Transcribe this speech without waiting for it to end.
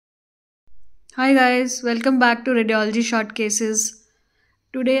Hi guys, welcome back to Radiology Short Cases.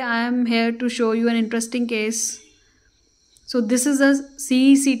 Today I am here to show you an interesting case. So this is a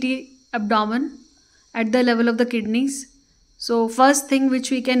CECT abdomen at the level of the kidneys. So first thing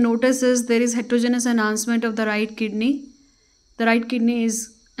which we can notice is there is heterogeneous enhancement of the right kidney. The right kidney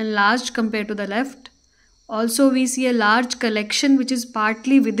is enlarged compared to the left. Also we see a large collection which is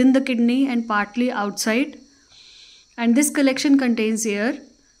partly within the kidney and partly outside. And this collection contains air.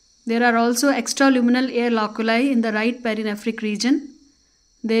 There are also extraluminal air loculi in the right perinephric region.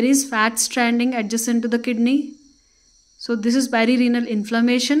 There is fat stranding adjacent to the kidney. So this is perirenal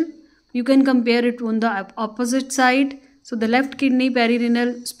inflammation. You can compare it on the opposite side. So the left kidney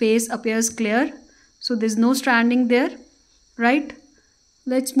perirenal space appears clear. So there is no stranding there, right?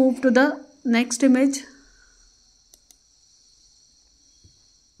 Let's move to the next image.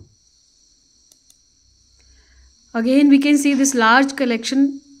 Again, we can see this large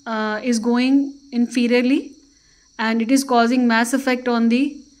collection is going inferiorly and it is causing mass effect on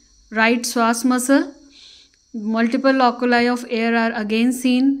the right psoas muscle. Multiple loculi of air are again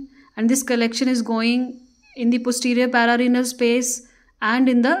seen and this collection is going in the posterior pararenal space and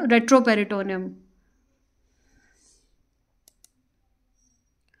in the retroperitoneum.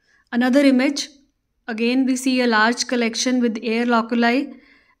 Another image, again we see a large collection with air loculi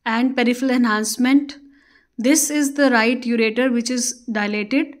and peripheral enhancement. This is the right ureter which is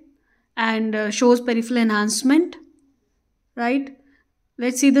dilated and shows peripheral enhancement, right?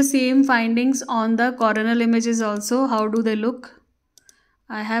 Let's see the same findings on the coronal images also. How do they look?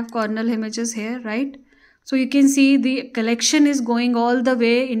 I have coronal images here, right? So you can see the collection is going all the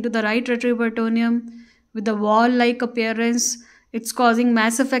way into the right retroperitoneum with the wall-like appearance. It's causing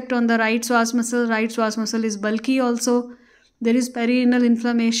mass effect on the right psoas muscle. Right psoas muscle is bulky also. There is perirenal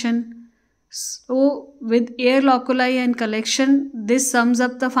inflammation. So with air loculi and collection, this sums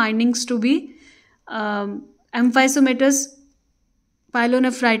up the findings to be emphysematous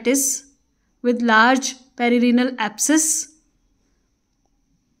pyelonephritis with large perirenal abscess.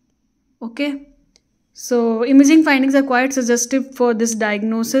 Okay. So imaging findings are quite suggestive for this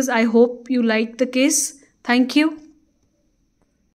diagnosis. I hope you like the case. Thank you.